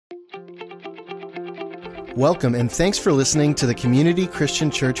Welcome and thanks for listening to the Community Christian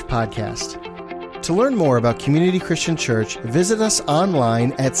Church podcast. To learn more about Community Christian Church, visit us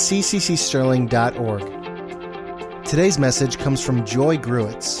online at cccsterling.org. Today's message comes from Joy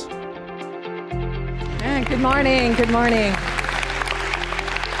Gruits. Good morning. Good morning.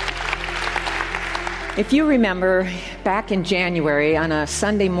 If you remember, back in January on a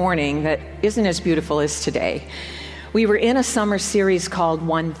Sunday morning that isn't as beautiful as today, we were in a summer series called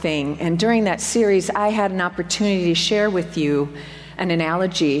One Thing, and during that series, I had an opportunity to share with you an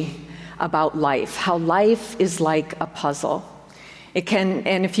analogy about life, how life is like a puzzle.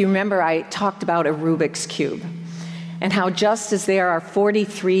 And if you remember, I talked about a Rubik's Cube, and how just as there are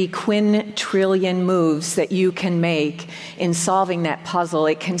 43 quintillion moves that you can make in solving that puzzle,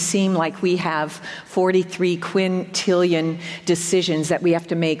 it can seem like we have 43 quintillion decisions that we have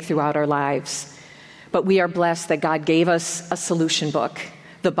to make throughout our lives. But we are blessed that God gave us a solution book,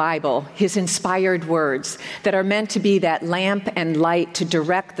 the Bible, His inspired words that are meant to be that lamp and light to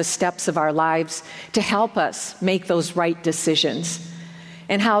direct the steps of our lives, to help us make those right decisions.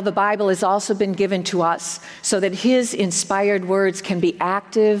 And how the Bible has also been given to us so that His inspired words can be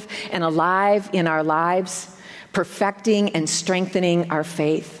active and alive in our lives, perfecting and strengthening our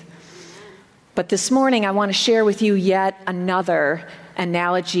faith. But this morning, I want to share with you yet another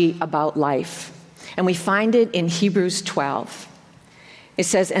analogy about life. And we find it in Hebrews 12. It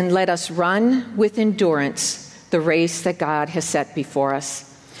says, "And let us run with endurance the race that God has set before us."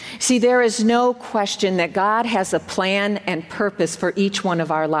 See, there is no question that God has a plan and purpose for each one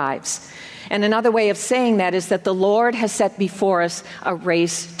of our lives. And another way of saying that is that the Lord has set before us a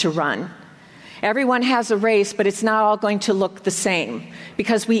race to run. Everyone has a race, but it's not all going to look the same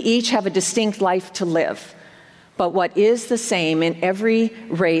because we each have a distinct life to live. But what is the same in every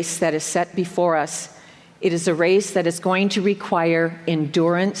race that is set before us, it is a race that is going to require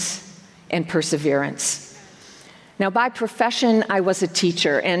endurance and perseverance. Now, by profession, I was a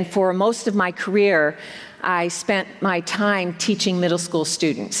teacher, and for most of my career, I spent my time teaching middle school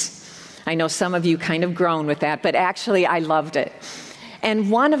students. I know some of you kind of groan with that, but actually I loved it. And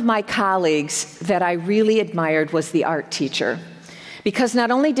one of my colleagues that I really admired was the art teacher, because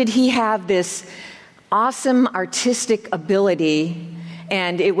not only did he have this awesome artistic ability,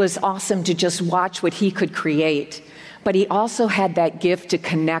 and it was awesome to just watch what he could create, but he also had that gift to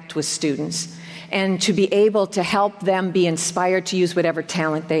connect with students and to be able to help them be inspired to use whatever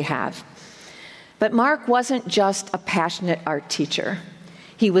talent they have. But Mark wasn't just a passionate art teacher.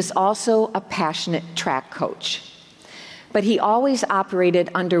 He was also a passionate track coach. But he always operated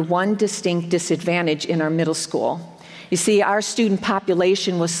under one distinct disadvantage in our middle school. You see, our student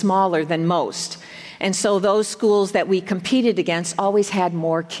population was smaller than most. And so those schools that we competed against always had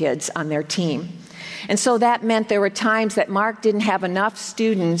more kids on their team. And so that meant there were times that Mark didn't have enough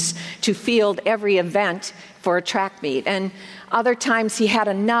students to field every event for a track meet. And other times he had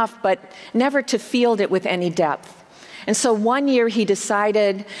enough, but never to field it with any depth. And so one year he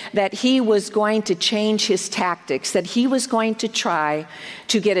decided that he was going to change his tactics, that he was going to try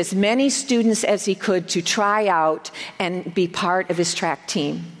to get as many students as he could to try out and be part of his track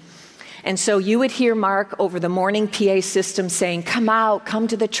team. And so you would hear Mark over the morning PA system saying, "Come out, come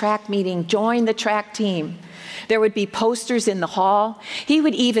to the track meeting, join the track team." There would be posters in the hall. He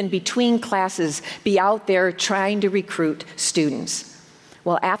would even, between classes, be out there trying to recruit students.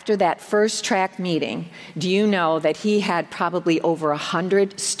 Well, after that first track meeting, do you know that he had probably over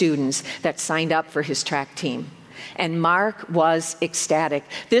 100 students that signed up for his track team? And Mark was ecstatic.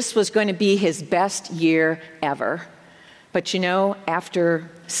 This was going to be his best year ever. But you know,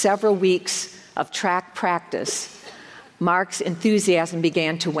 after several weeks of track practice, Mark's enthusiasm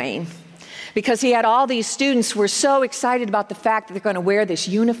began to wane. Because he had all these students who were so excited about the fact that they're going to wear this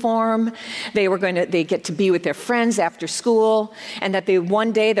uniform, they get to be with their friends after school, and that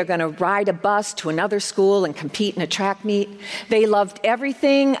one day they're going to ride a bus to another school and compete in a track meet. They loved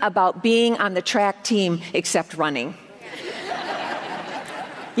everything about being on the track team except running.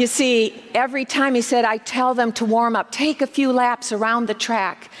 You see, every time he said, I tell them to warm up, take a few laps around the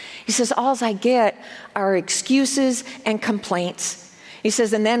track. He says, all I get are excuses and complaints. He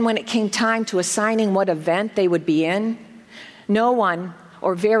says, and then when it came time to assigning what event they would be in, no one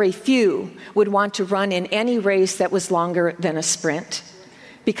or very few would want to run in any race that was longer than a sprint.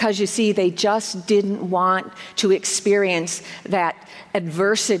 Because you see, they just didn't want to experience that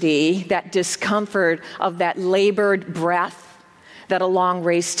adversity, that discomfort of that labored breath that a long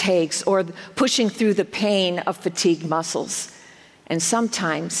race takes, or pushing through the pain of fatigued muscles. And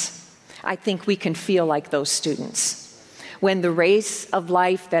sometimes I think we can feel like those students when the race of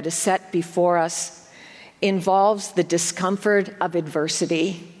life that is set before us involves the discomfort of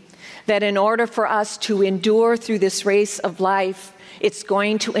adversity, that in order for us to endure through this race of life, it's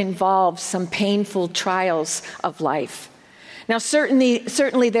going to involve some painful trials of life. Now,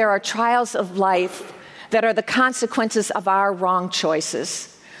 certainly there are trials of life that are the consequences of our wrong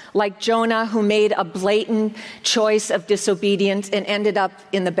choices, like Jonah, who made a blatant choice of disobedience and ended up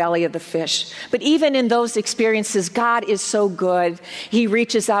in the belly of the fish. But even in those experiences, God is so good. He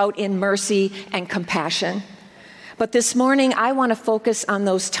reaches out in mercy and compassion. But this morning, I want to focus on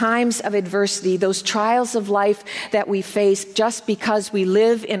those times of adversity, those trials of life that we face just because we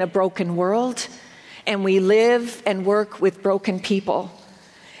live in a broken world and we live and work with broken people.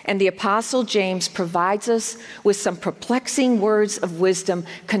 And the Apostle James provides us with some perplexing words of wisdom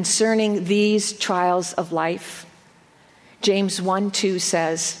concerning these trials of life. James 1:2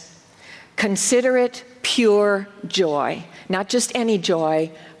 says, "Consider it pure joy," not just any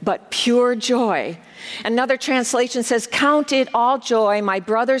joy, but pure joy. Another translation says, "Count it all joy, my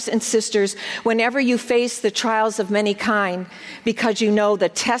brothers and sisters, whenever you face the trials of many kind, because you know the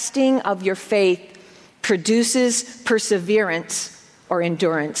testing of your faith produces perseverance or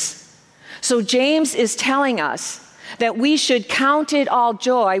endurance." So James is telling us that we should count it all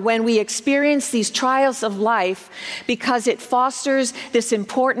joy when we experience these trials of life because it fosters this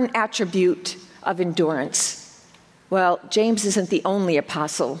important attribute of endurance. Well, James isn't the only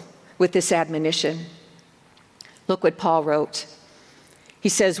apostle with this admonition. Look what Paul wrote. He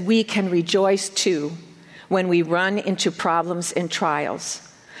says, "We can rejoice too when we run into problems and trials,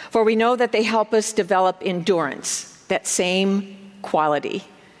 for we know that they help us develop endurance," that same quality.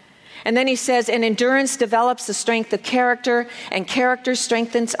 And then he says, "And endurance develops the strength of character, and character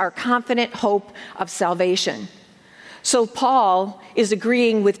strengthens our confident hope of salvation." So Paul is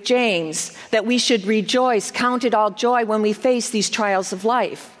agreeing with James that we should rejoice, count it all joy when we face these trials of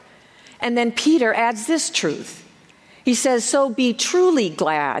life. And then Peter adds this truth. He says, "So be truly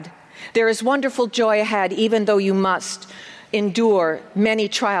glad. There is wonderful joy ahead, even though you must endure many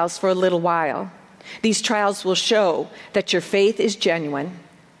trials for a little while. These trials will show that your faith is genuine.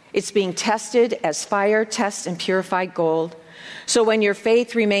 It's being tested as fire tests and purified gold. So when your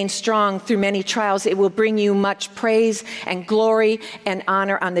faith remains strong through many trials, it will bring you much praise and glory and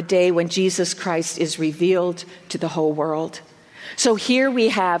honor on the day when Jesus Christ is revealed to the whole world." So here we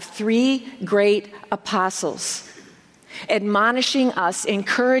have three great apostles admonishing us,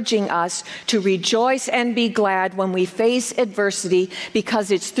 encouraging us to rejoice and be glad when we face adversity, because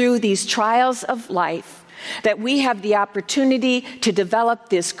it's through these trials of life that we have the opportunity to develop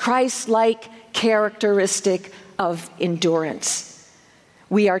this Christ-like characteristic of endurance.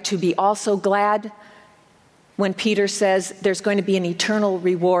 We are to be also glad when Peter says there's going to be an eternal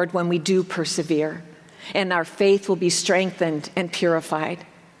reward when we do persevere, and our faith will be strengthened and purified.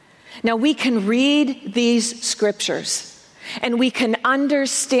 Now, we can read these scriptures and we can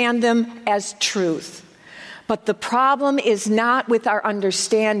understand them as truth. But the problem is not with our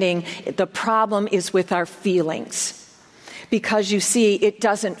understanding, the problem is with our feelings. Because you see, it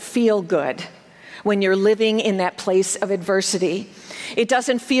doesn't feel good when you're living in that place of adversity. It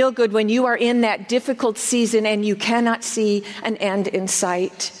doesn't feel good when you are in that difficult season and you cannot see an end in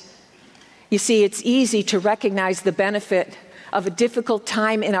sight. You see, it's easy to recognize the benefit of a difficult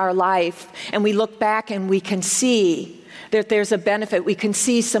time in our life, and we look back and we can see that there's a benefit. We can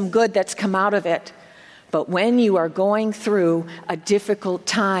see some good that's come out of it. But when you are going through a difficult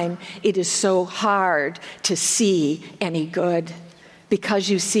time, it is so hard to see any good, because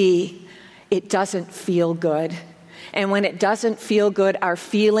you see, it doesn't feel good. And when it doesn't feel good, our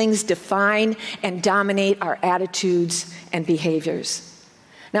feelings define and dominate our attitudes and behaviors.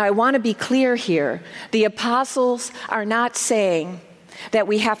 Now, I want to be clear here. The apostles are not saying that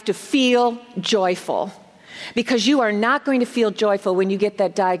we have to feel joyful, because you are not going to feel joyful when you get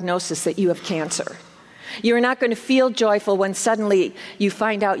that diagnosis that you have cancer. You're not going to feel joyful when suddenly you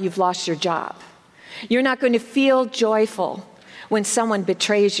find out you've lost your job. You're not going to feel joyful when someone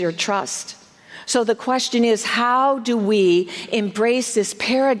betrays your trust. So the question is, how do we embrace this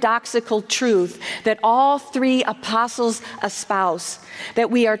paradoxical truth that all three apostles espouse, that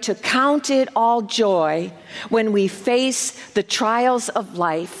we are to count it all joy when we face the trials of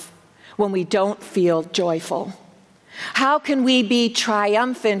life, when we don't feel joyful? How can we be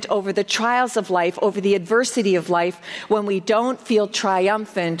triumphant over the trials of life, over the adversity of life, when we don't feel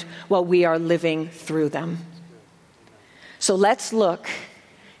triumphant while we are living through them? So let's look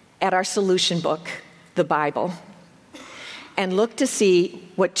at our solution book, the Bible, and look to see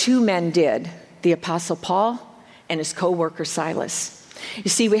what two men did, the Apostle Paul and his co-worker Silas. You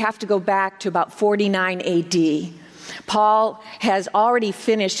see, we have to go back to about 49 AD. Paul has already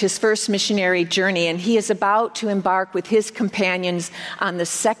finished his first missionary journey, and he is about to embark with his companions on the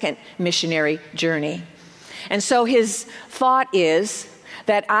second missionary journey. And so his thought is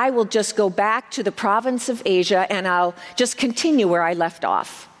that I will just go back to the province of Asia and I'll just continue where I left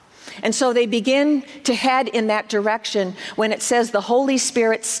off. And so they begin to head in that direction when it says the Holy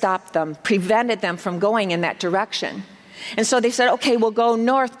Spirit stopped them, prevented them from going in that direction. And so they said, okay, we'll go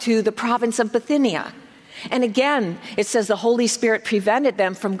north to the province of Bithynia. And again, it says the Holy Spirit prevented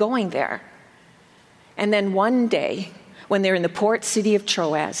them from going there. And then one day, when they're in the port city of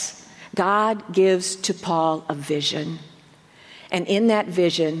Troas, God gives to Paul a vision. And in that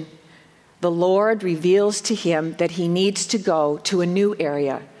vision, the Lord reveals to him that he needs to go to a new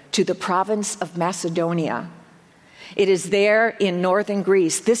area, to the province of Macedonia. It is there in northern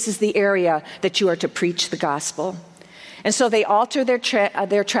Greece. This is the area that you are to preach the gospel. And so they alter their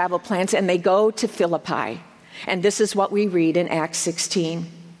travel plans and they go to Philippi. And this is what we read in Acts 16.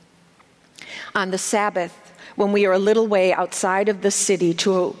 On the Sabbath, when we are a little way outside of the city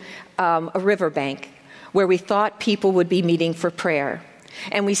to a riverbank where we thought people would be meeting for prayer,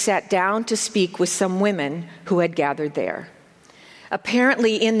 and we sat down to speak with some women who had gathered there.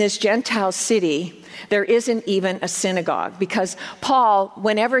 Apparently, in this Gentile city, there isn't even a synagogue because Paul,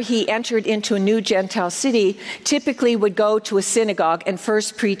 whenever he entered into a new Gentile city, typically would go to a synagogue and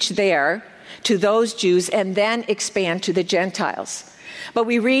first preach there to those Jews and then expand to the Gentiles. But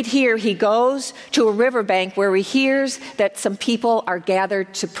we read here, he goes to a riverbank where he hears that some people are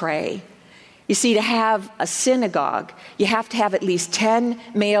gathered to pray. You see, to have a synagogue, you have to have at least 10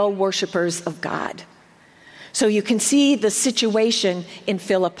 male worshipers of God. So you can see the situation in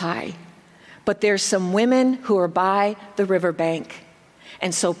Philippi. But there's some women who are by the riverbank.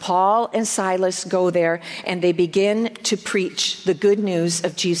 And so Paul and Silas go there and they begin to preach the good news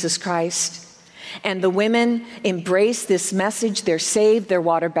of Jesus Christ. And the women embrace this message. They're saved, they're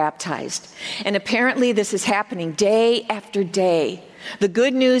water baptized. And apparently this is happening day after day. The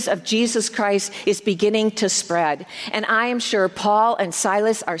good news of Jesus Christ is beginning to spread. And I am sure Paul and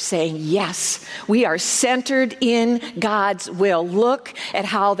Silas are saying, yes, we are centered in God's will. Look at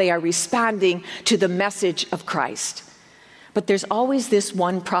how they are responding to the message of Christ. But there's always this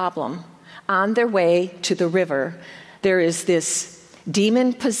one problem. On their way to the river, there is this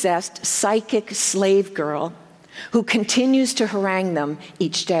demon-possessed psychic slave girl who continues to harangue them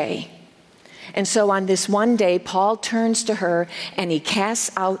each day. And so on this one day, Paul turns to her and he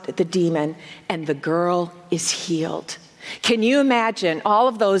casts out the demon and the girl is healed. Can you imagine all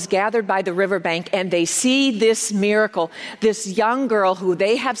of those gathered by the riverbank and they see this miracle? This young girl who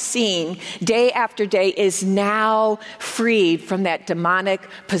they have seen day after day is now freed from that demonic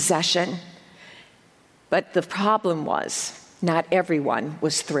possession. But the problem was, not everyone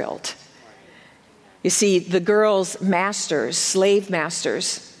was thrilled. You see, the girl's masters, slave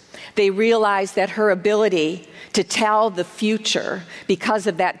masters, they realized that her ability to tell the future because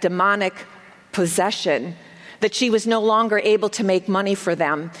of that demonic possession, that she was no longer able to make money for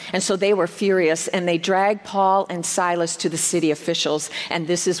them. And so they were furious and they dragged Paul and Silas to the city officials. And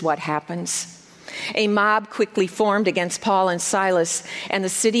this is what happens. A mob quickly formed against Paul and Silas, and the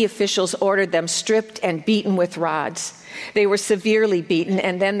city officials ordered them stripped and beaten with rods. They were severely beaten,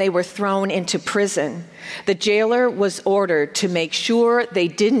 and then they were thrown into prison. The jailer was ordered to make sure they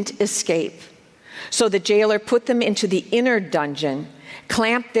didn't escape. So the jailer put them into the inner dungeon,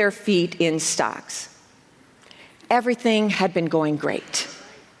 clamped their feet in stocks. Everything had been going great.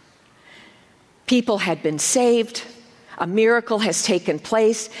 People had been saved. A miracle has taken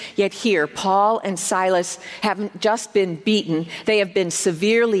place, yet here, Paul and Silas haven't just been beaten, they have been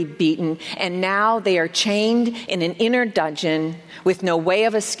severely beaten, and now they are chained in an inner dungeon with no way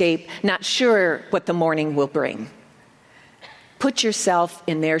of escape, not sure what the morning will bring. Put yourself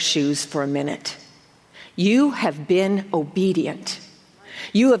in their shoes for a minute. You have been obedient.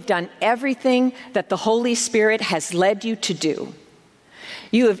 You have done everything that the Holy Spirit has led you to do.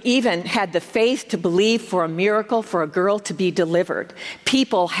 You have even had the faith to believe for a miracle for a girl to be delivered.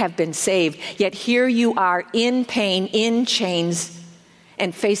 People have been saved, yet here you are in pain, in chains,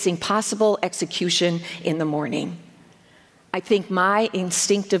 and facing possible execution in the morning. I think my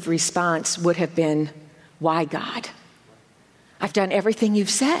instinctive response would have been, why, God? I've done everything you've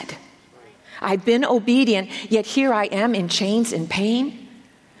said. I've been obedient, yet here I am in chains and pain.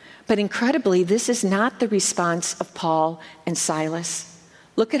 But incredibly, this is not the response of Paul and Silas.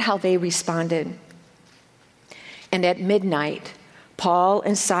 Look at how they responded. And at midnight, Paul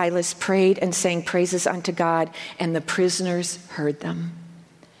and Silas prayed and sang praises unto God, and the prisoners heard them.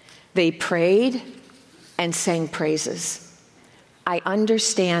 They prayed and sang praises. I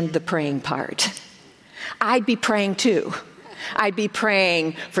understand the praying part. I'd be praying too. I'd be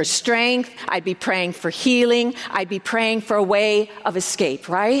praying for strength. I'd be praying for healing. I'd be praying for a way of escape,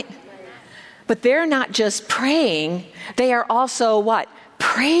 right? But they're not just praying. They are also what?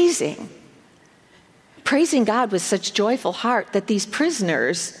 Praising. Praising God with such joyful heart that these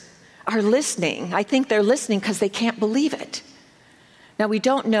prisoners are listening. I think they're listening because they can't believe it. Now, we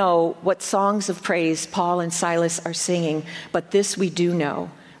don't know what songs of praise Paul and Silas are singing, but this we do know.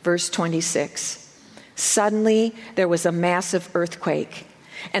 Verse 26. Suddenly, there was a massive earthquake,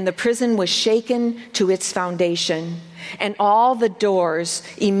 and the prison was shaken to its foundation, and all the doors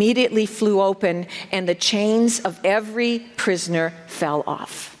immediately flew open, and the chains of every prisoner fell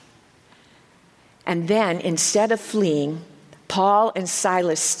off. And then, instead of fleeing, Paul and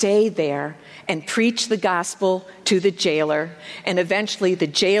Silas stayed there and preached the gospel to the jailer, and eventually the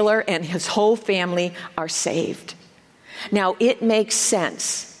jailer and his whole family are saved. Now, it makes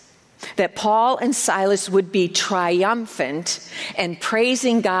sense that Paul and Silas would be triumphant and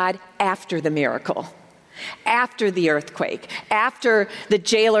praising God after the miracle, after the earthquake, after the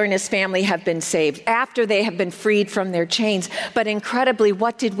jailer and his family have been saved, after they have been freed from their chains. But incredibly,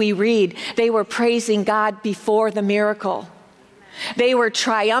 what did we read? They were praising God before the miracle. They were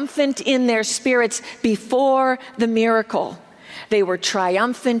triumphant in their spirits before the miracle. They were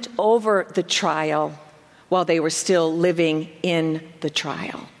triumphant over the trial while they were still living in the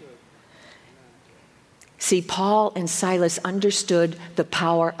trial. See, Paul and Silas understood the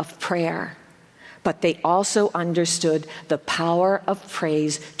power of prayer, but they also understood the power of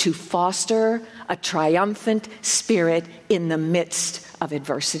praise to foster a triumphant spirit in the midst of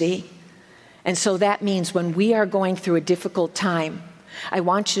adversity. And so that means when we are going through a difficult time, I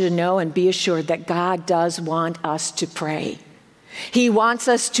want you to know and be assured that God does want us to pray. He wants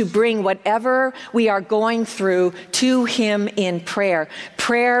us to bring whatever we are going through to Him in prayer.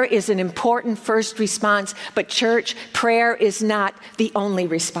 Prayer is an important first response, but church, prayer is not the only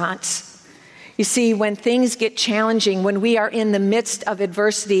response. You see, when things get challenging, when we are in the midst of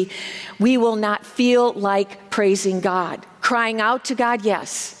adversity, we will not feel like praising God. Crying out to God,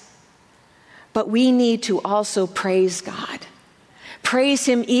 yes. But we need to also praise God. Praise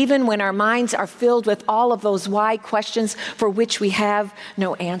Him even when our minds are filled with all of those why questions for which we have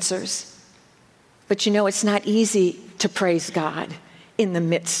no answers. But you know, it's not easy to praise God in the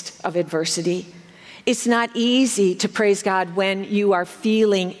midst of adversity. It's not easy to praise God when you are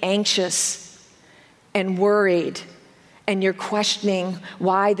feeling anxious and worried and you're questioning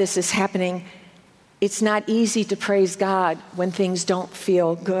why this is happening. It's not easy to praise God when things don't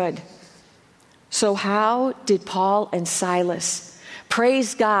feel good. So how did Paul and Silas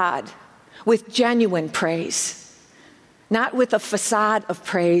praise God with genuine praise? Not with a facade of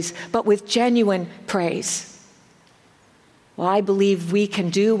praise, but with genuine praise. Well, I believe we can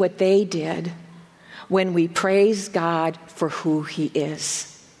do what they did when we praise God for who He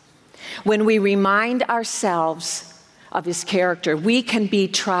is. When we remind ourselves of His character, we can be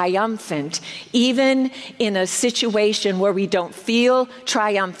triumphant even in a situation where we don't feel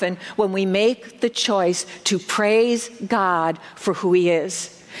triumphant, when we make the choice to praise God for who He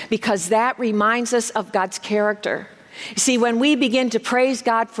is, because that reminds us of God's character. You see, when we begin to praise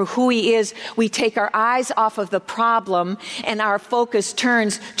God for who He is, we take our eyes off of the problem and our focus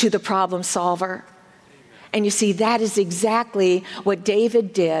turns to the problem solver. And you see, that is exactly what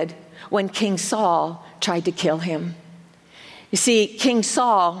David did when King Saul tried to kill him. You see, King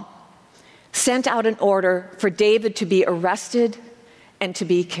Saul sent out an order for David to be arrested and to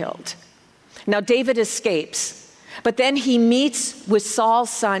be killed. Now, David escapes, but then he meets with Saul's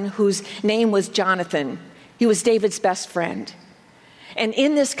son, whose name was Jonathan. He was David's best friend. And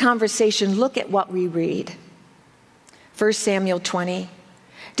in this conversation, look at what we read. 1 Samuel 20.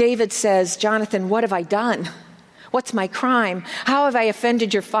 David says, "Jonathan, what have I done? What's my crime? How have I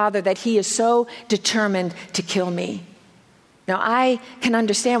offended your father that he is so determined to kill me?" Now, I can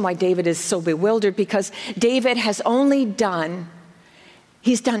understand why David is so bewildered, because David has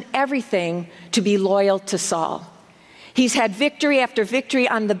he's done everything to be loyal to Saul. He's had victory after victory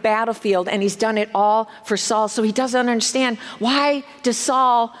on the battlefield, and he's done it all for Saul. So he doesn't understand, why does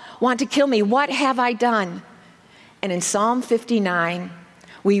Saul want to kill me? What have I done? And in Psalm 59,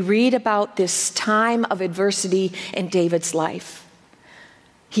 we read about this time of adversity in David's life.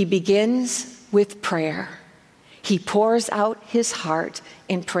 He begins with prayer. He pours out his heart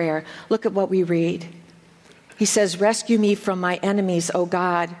in prayer. Look at what we read. He says, "Rescue me from my enemies, O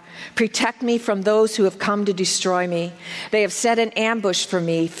God. Protect me from those who have come to destroy me. They have set an ambush for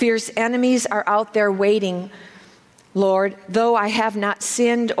me. Fierce enemies are out there waiting. Lord, though I have not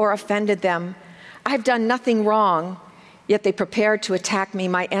sinned or offended them, I've done nothing wrong, yet they prepare to attack me.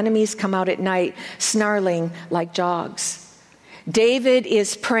 My enemies come out at night, snarling like dogs. David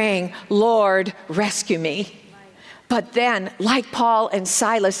is praying, Lord, rescue me. But then, like Paul and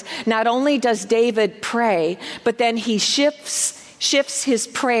Silas, not only does David pray, but then he shifts his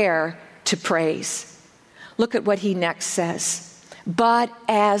prayer to praise. Look at what he next says. But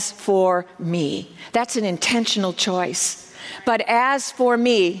as for me, that's an intentional choice. But as for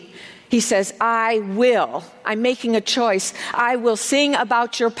me, he says, I'm making a choice. I will sing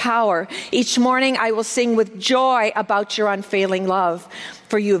about your power. Each morning I will sing with joy about your unfailing love.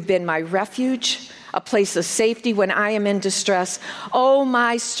 For you have been my refuge, a place of safety when I am in distress. Oh,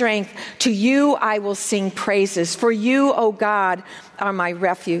 my strength, to you I will sing praises. For you, O God, are my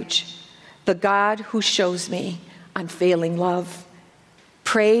refuge, the God who shows me unfailing love.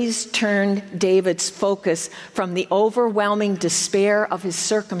 Praise turned David's focus from the overwhelming despair of his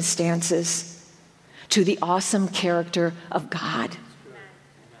circumstances to the awesome character of God.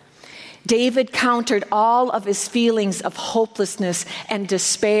 David countered all of his feelings of hopelessness and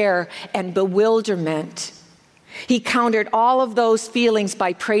despair and bewilderment. He countered all of those feelings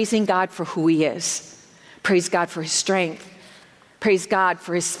by praising God for who he is. Praise God for his strength. Praise God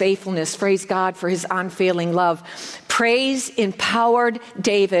for his faithfulness. Praise God for his unfailing love. Praise empowered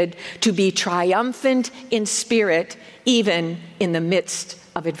David to be triumphant in spirit, even in the midst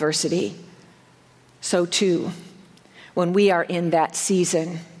of adversity. So too, when we are in that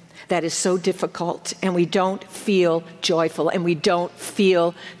season that is so difficult and we don't feel joyful and we don't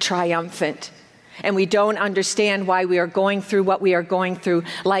feel triumphant and we don't understand why we are going through what we are going through,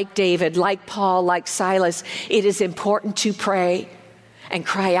 like David, like Paul, like Silas, it is important to pray and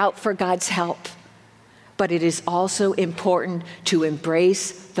cry out for God's help. But it is also important to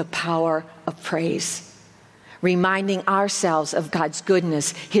embrace the power of praise, reminding ourselves of God's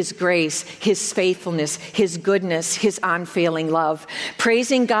goodness, his grace, his faithfulness, his goodness, his unfailing love,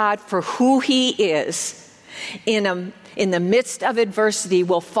 praising God for who he is in the midst of adversity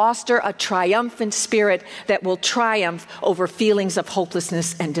will foster a triumphant spirit that will triumph over feelings of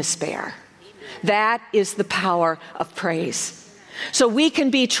hopelessness and despair. That is the power of praise. So we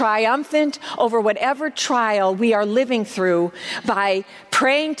can be triumphant over whatever trial we are living through by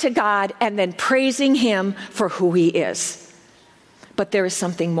praying to God and then praising him for who he is. But there is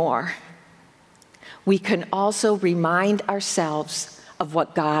something more. We can also remind ourselves of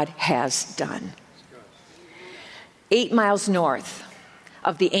what God has done. 8 miles north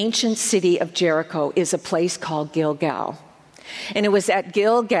of the ancient city of Jericho is a place called Gilgal. And it was at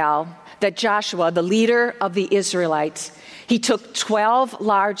Gilgal that Joshua, the leader of the Israelites, he took 12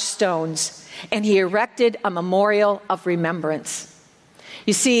 large stones and he erected a memorial of remembrance.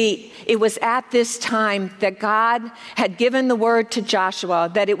 You see, it was at this time that God had given the word to Joshua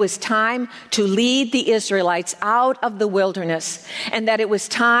that it was time to lead the Israelites out of the wilderness and that it was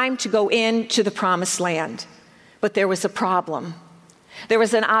time to go into the promised land. But there was a problem. There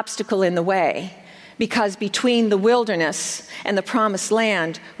was an obstacle in the way because between the wilderness and the promised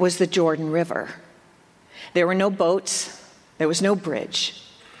land was the Jordan River. There were no boats. There was no bridge.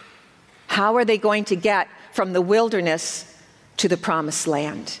 How are they going to get from the wilderness to the promised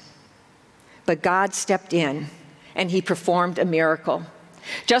land? But God stepped in and he performed a miracle.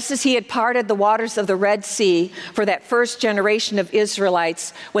 Just as he had parted the waters of the Red Sea for that first generation of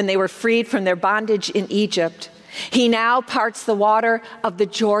Israelites when they were freed from their bondage in Egypt, he now parts the water of the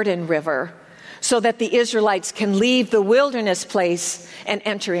Jordan River so that the Israelites can leave the wilderness place and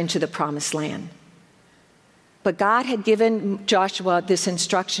enter into the promised land. But God had given Joshua this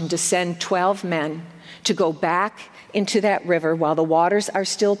instruction to send 12 men to go back into that river while the waters are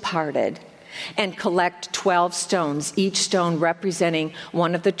still parted and collect 12 stones, each stone representing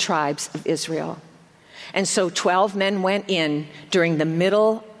one of the tribes of Israel. And so 12 men went in during the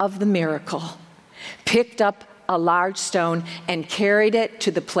middle of the miracle, picked up a large stone and carried it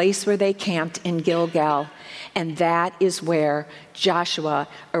to the place where they camped in Gilgal. And that is where Joshua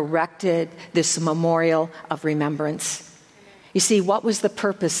erected this memorial of remembrance. You see, what was the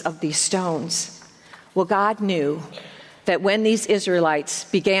purpose of these stones? Well, God knew that when these Israelites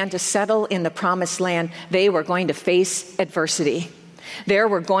began to settle in the promised land, they were going to face adversity. There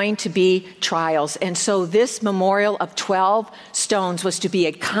were going to be trials. And so this memorial of 12 stones was to be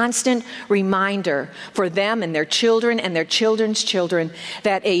a constant reminder for them and their children and their children's children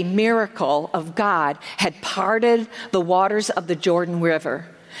that a miracle of God had parted the waters of the Jordan River,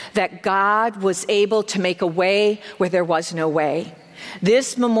 that God was able to make a way where there was no way.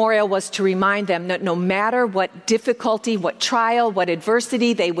 This memorial was to remind them that no matter what difficulty, what trial, what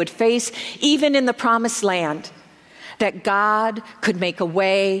adversity they would face, even in the promised land, that God could make a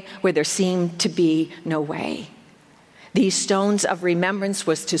way where there seemed to be no way. These stones of remembrance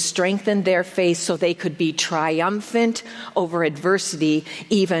was to strengthen their faith so they could be triumphant over adversity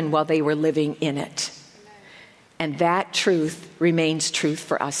even while they were living in it. And that truth remains truth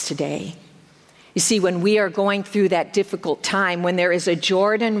for us today. You see, when we are going through that difficult time, when there is a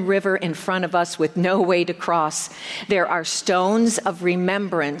Jordan River in front of us with no way to cross, there are stones of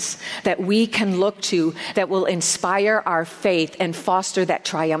remembrance that we can look to that will inspire our faith and foster that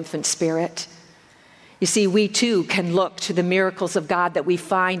triumphant spirit. You see, we too can look to the miracles of God that we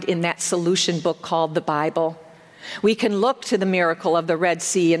find in that solution book called the Bible. We can look to the miracle of the Red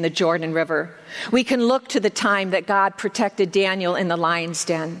Sea and the Jordan River. We can look to the time that God protected Daniel in the lion's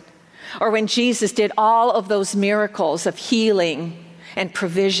den, or when Jesus did all of those miracles of healing and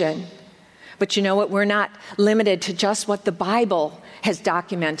provision. But you know what? We're not limited to just what the Bible has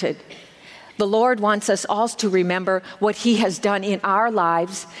documented. The Lord wants us also to remember what He has done in our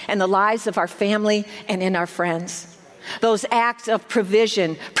lives and the lives of our family and in our friends. Those acts of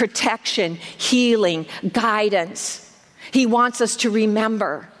provision, protection, healing, guidance. He wants us to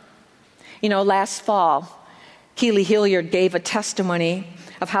remember. You know, last fall, Keely Hilliard gave a testimony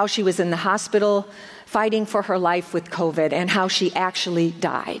of how she was in the hospital fighting for her life with COVID and how she actually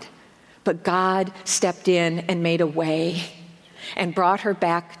died. But God stepped in and made a way and brought her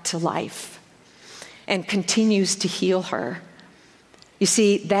back to life and continues to heal her. You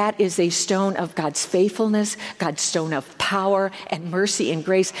see, that is a stone of God's faithfulness, God's stone of power and mercy and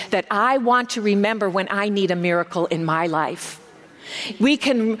grace that I want to remember when I need a miracle in my life. We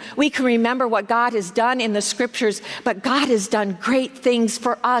can remember what God has done in the scriptures, but God has done great things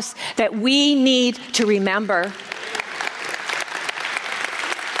for us that we need to remember.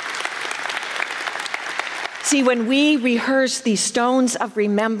 See, when we rehearse these stones of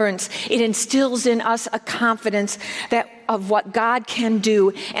remembrance, it instills in us a confidence of what God can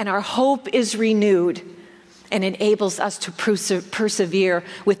do, and our hope is renewed and enables us to persevere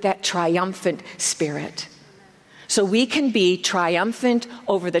with that triumphant spirit. So we can be triumphant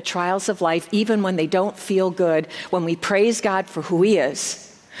over the trials of life even when they don't feel good, when we praise God for who He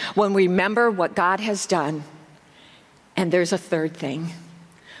is, when we remember what God has done. And there's a third thing.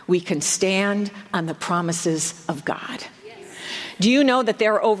 We can stand on the promises of God. Do you know that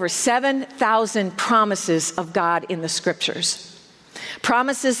there are over 7,000 promises of God in the scriptures?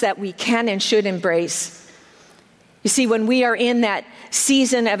 Promises that we can and should embrace. You see, when we are in that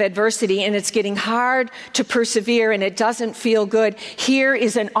season of adversity and it's getting hard to persevere and it doesn't feel good, here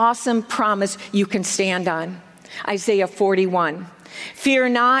is an awesome promise you can stand on. Isaiah 41. Fear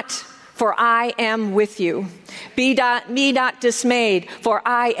not, for I am with you. Be not dismayed, for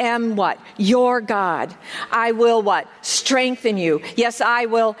I am what? Your God. I will what? Strengthen you. Yes, I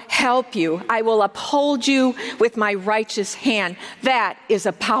will help you. I will uphold you with my righteous hand. That is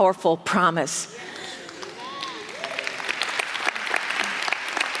a powerful promise.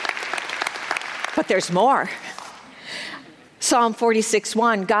 But there's more. Psalm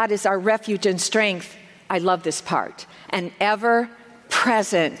 46:1, God is our refuge and strength. I love this part. An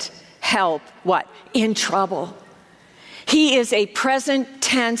ever-present help, what? In trouble. He is a present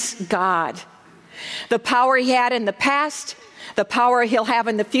tense God. The power He had in the past, the power He'll have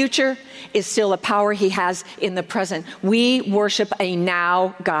in the future, is still a power He has in the present. We worship a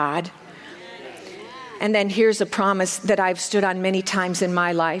now God. And then here's a promise that I've stood on many times in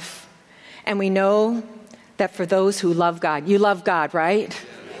my life. And we know that for those who love God, you love God, right?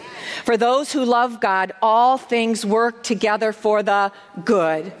 For those who love God, all things work together for the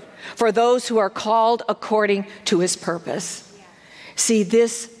good, for those who are called according to His purpose. See,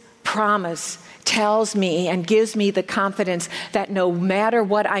 this promise tells me and gives me the confidence that no matter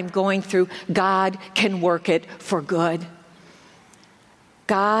what I'm going through, God can work it for good.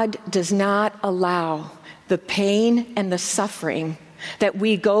 God does not allow the pain and the suffering that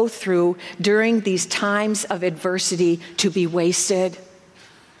we go through during these times of adversity to be wasted.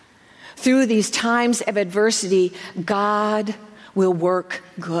 Through these times of adversity, God will work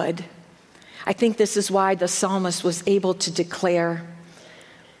good. I think this is why the psalmist was able to declare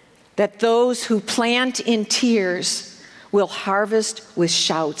that those who plant in tears will harvest with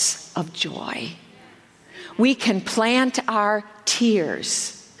shouts of joy. We can plant our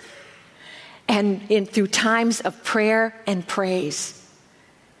tears and through times of prayer and praise.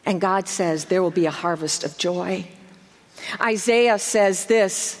 And God says there will be a harvest of joy. Isaiah says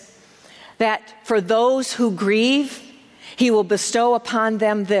this, that for those who grieve, He will bestow upon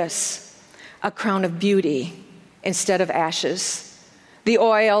them this, a crown of beauty instead of ashes, the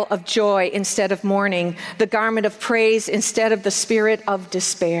oil of joy instead of mourning, the garment of praise instead of the spirit of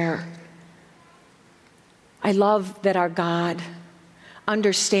despair. I love that our God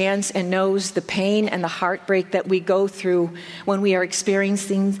understands and knows the pain and the heartbreak that we go through when we are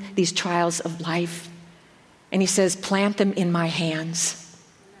experiencing these trials of life. And he says, plant them in my hands.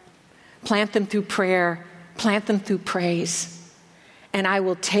 Plant them through prayer. Plant them through praise. And I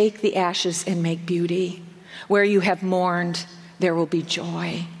will take the ashes and make beauty. Where you have mourned, there will be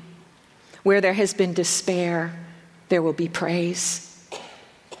joy. Where there has been despair, there will be praise.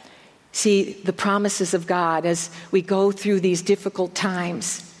 See, the promises of God as we go through these difficult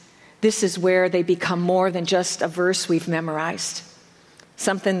times, this is where they become more than just a verse we've memorized,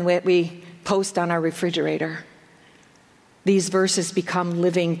 something that we post on our refrigerator. These verses become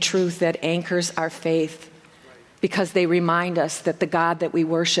living truth that anchors our faith because they remind us that the God that we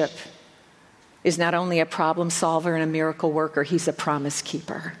worship is not only a problem solver and a miracle worker, he's a promise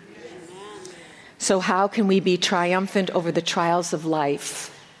keeper. So how can we be triumphant over the trials of life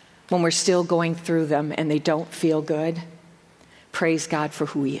when we're still going through them and they don't feel good? Praise God for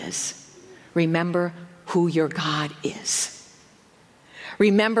who he is. Remember who your God is.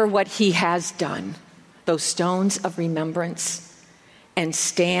 Remember what he has done, those stones of remembrance, and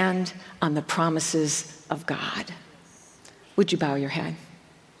stand on the promises of God. Would you bow your head?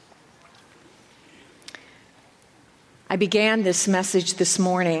 I began this message this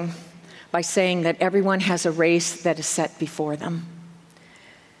morning by saying that everyone has a race that is set before them.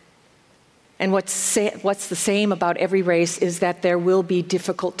 And what's the same about every race is that there will be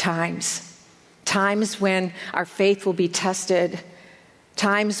difficult times. Times when our faith will be tested.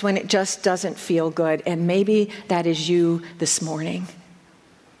 Times when it just doesn't feel good. And maybe that is you this morning.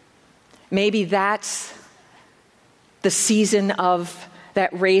 Maybe that's the season of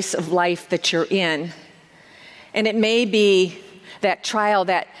that race of life that you're in. And it may be that trial,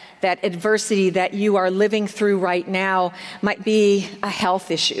 that adversity that you are living through right now might be a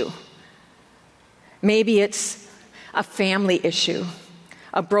health issue. Maybe it's a family issue,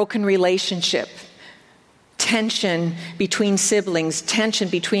 a broken relationship, tension between siblings, tension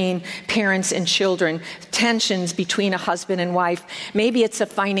between parents and children, tensions between a husband and wife. Maybe it's a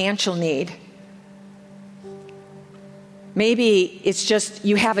financial need. Maybe it's just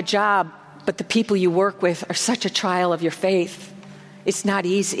you have a job, but the people you work with are such a trial of your faith. It's not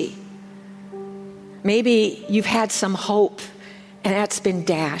easy. Maybe you've had some hope and that's been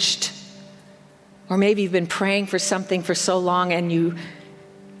dashed. Or maybe you've been praying for something for so long and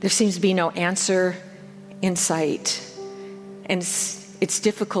there seems to be no answer in sight. And it's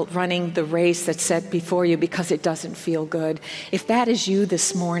difficult running the race that's set before you because it doesn't feel good. If that is you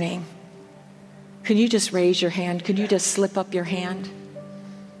this morning, can you just raise your hand? Could you just slip up your hand?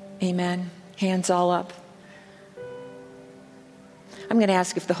 Amen. Hands all up. I'm going to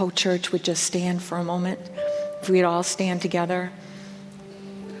ask if the whole church would just stand for a moment, if we'd all stand together.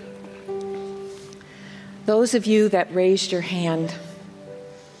 Those of you that raised your hand,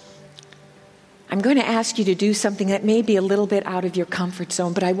 I'm going to ask you to do something that may be a little bit out of your comfort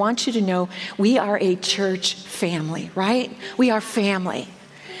zone, but I want you to know we are a church family, right? We are family.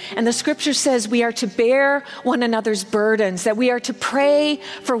 And the scripture says we are to bear one another's burdens, that we are to pray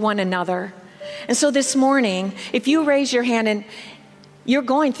for one another. And so this morning, if you raise your hand and you're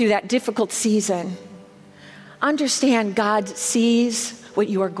going through that difficult season, understand God sees what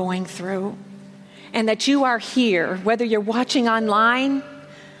you are going through and that you are here, whether you're watching online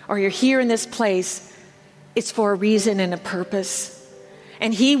or you're here in this place, it's for a reason and a purpose.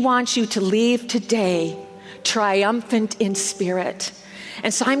 And he wants you to leave today triumphant in spirit.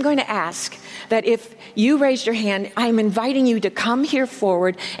 And so I'm going to ask that if you raised your hand, I'm inviting you to come here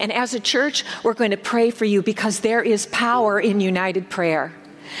forward. And as a church, we're going to pray for you because there is power in united prayer.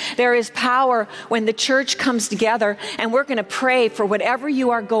 There is power when the church comes together and we're going to pray for whatever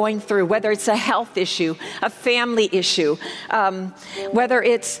you are going through, whether it's a health issue, a family issue, whether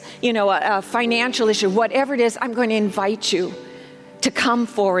it's, a financial issue, whatever it is, I'm going to invite you to come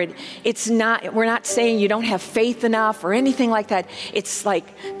forward. We're not saying you don't have faith enough or anything like that. It's like,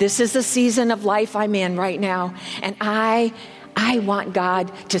 this is the season of life I'm in right now. And I want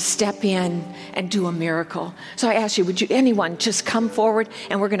God to step in and do a miracle. So I ask you, anyone just come forward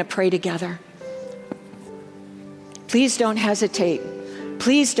and we're going to pray together. Please don't hesitate.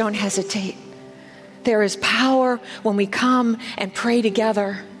 Please don't hesitate. There is power when we come and pray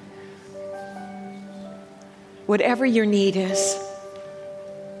together. Whatever your need is.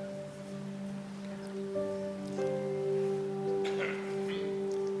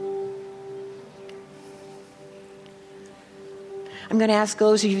 I'm going to ask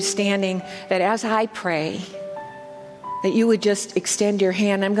those of you standing that as I pray, that you would just extend your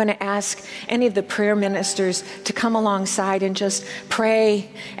hand. I'm going to ask any of the prayer ministers to come alongside and just pray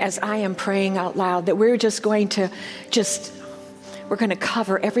as I am praying out loud, that we're just going to just we're going to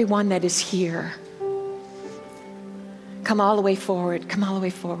cover everyone that is here. Come all the way forward. Come all the way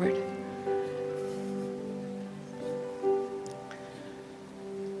forward.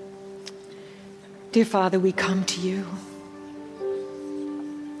 Dear Father, we come to you.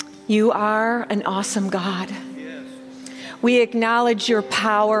 You are an awesome God. Yes. We acknowledge your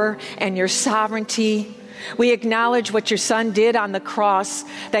power and your sovereignty. We acknowledge what your Son did on the cross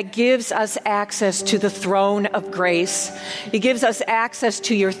that gives us access to the throne of grace. He gives us access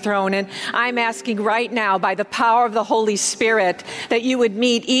to your throne. And I'm asking right now, by the power of the Holy Spirit, that you would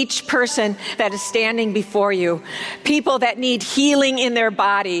meet each person that is standing before you. People that need healing in their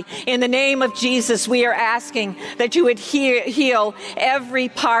body. In the name of Jesus, we are asking that you would heal every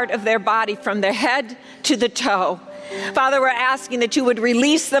part of their body from their head to the toe. Father, we're asking that you would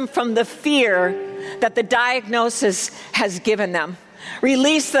release them from the fear that the diagnosis has given them.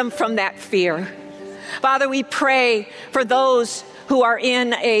 Release them from that fear. Father, we pray for those who are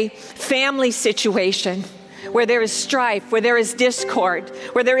in a family situation where there is strife, where there is discord,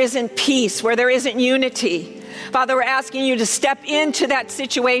 where there isn't peace, where there isn't unity. Father, we're asking you to step into that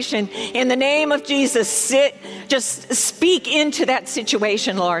situation. In the name of Jesus, just speak into that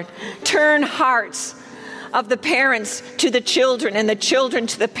situation, Lord. Turn hearts of the parents to the children and the children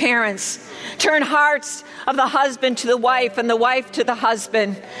to the parents. Turn hearts of the husband to the wife and the wife to the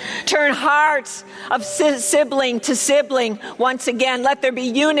husband. Turn hearts of sibling to sibling once again. Let there be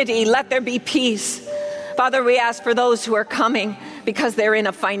unity. Let there be peace. Father, we ask for those who are coming because they're in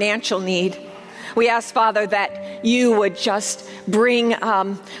a financial need. We ask, Father, that you would just bring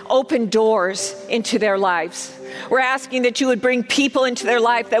open doors into their lives. We're asking that you would bring people into their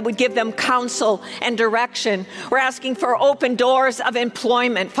life that would give them counsel and direction. We're asking for open doors of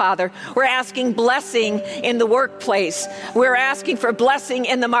employment, Father. We're asking blessing in the workplace. We're asking for blessing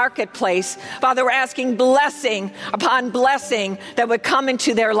in the marketplace. Father, we're asking blessing upon blessing that would come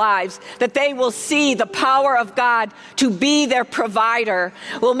into their lives, that they will see the power of God to be their provider,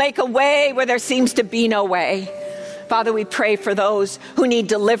 will make a way where there seems to be no way. Father, we pray for those who need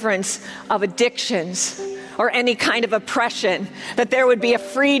deliverance of addictions or any kind of oppression, that there would be a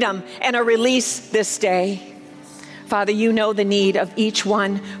freedom and a release this day. Father, you know the need of each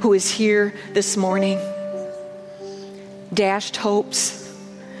one who is here this morning. Dashed hopes,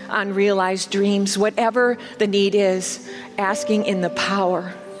 unrealized dreams, whatever the need is, asking in the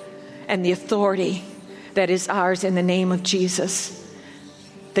power and the authority that is ours in the name of Jesus,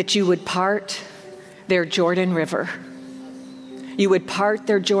 that you would part their Jordan River. You would part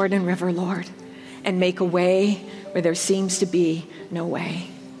their Jordan River, Lord, and make a way where there seems to be no way.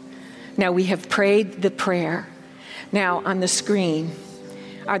 Now we have prayed the prayer. Now on the screen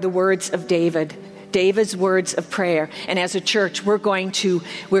are the words of David's words of prayer. And as a church, we're going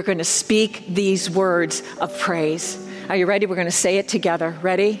to speak these words of praise. Are you ready? We're going to say it together.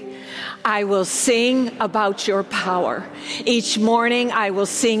 Ready? I will sing about your power. Each morning I will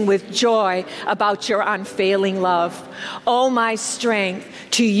sing with joy about your unfailing love. Oh, my strength,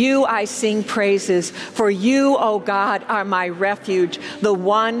 to you I sing praises. For you, oh God, are my refuge, the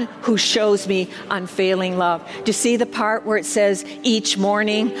one who shows me unfailing love. Do you see the part where it says, each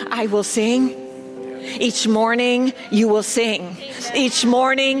morning I will sing? Each morning you will sing. Each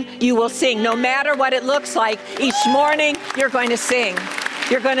morning you will sing. No matter what it looks like, each morning you're going to sing.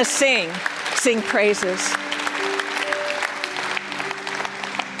 You're going to sing praises.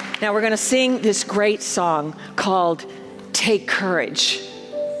 Now we're going to sing this great song called Take Courage.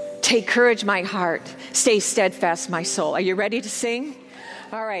 Take courage, my heart. Stay steadfast, my soul. Are you ready to sing?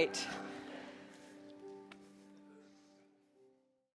 All right.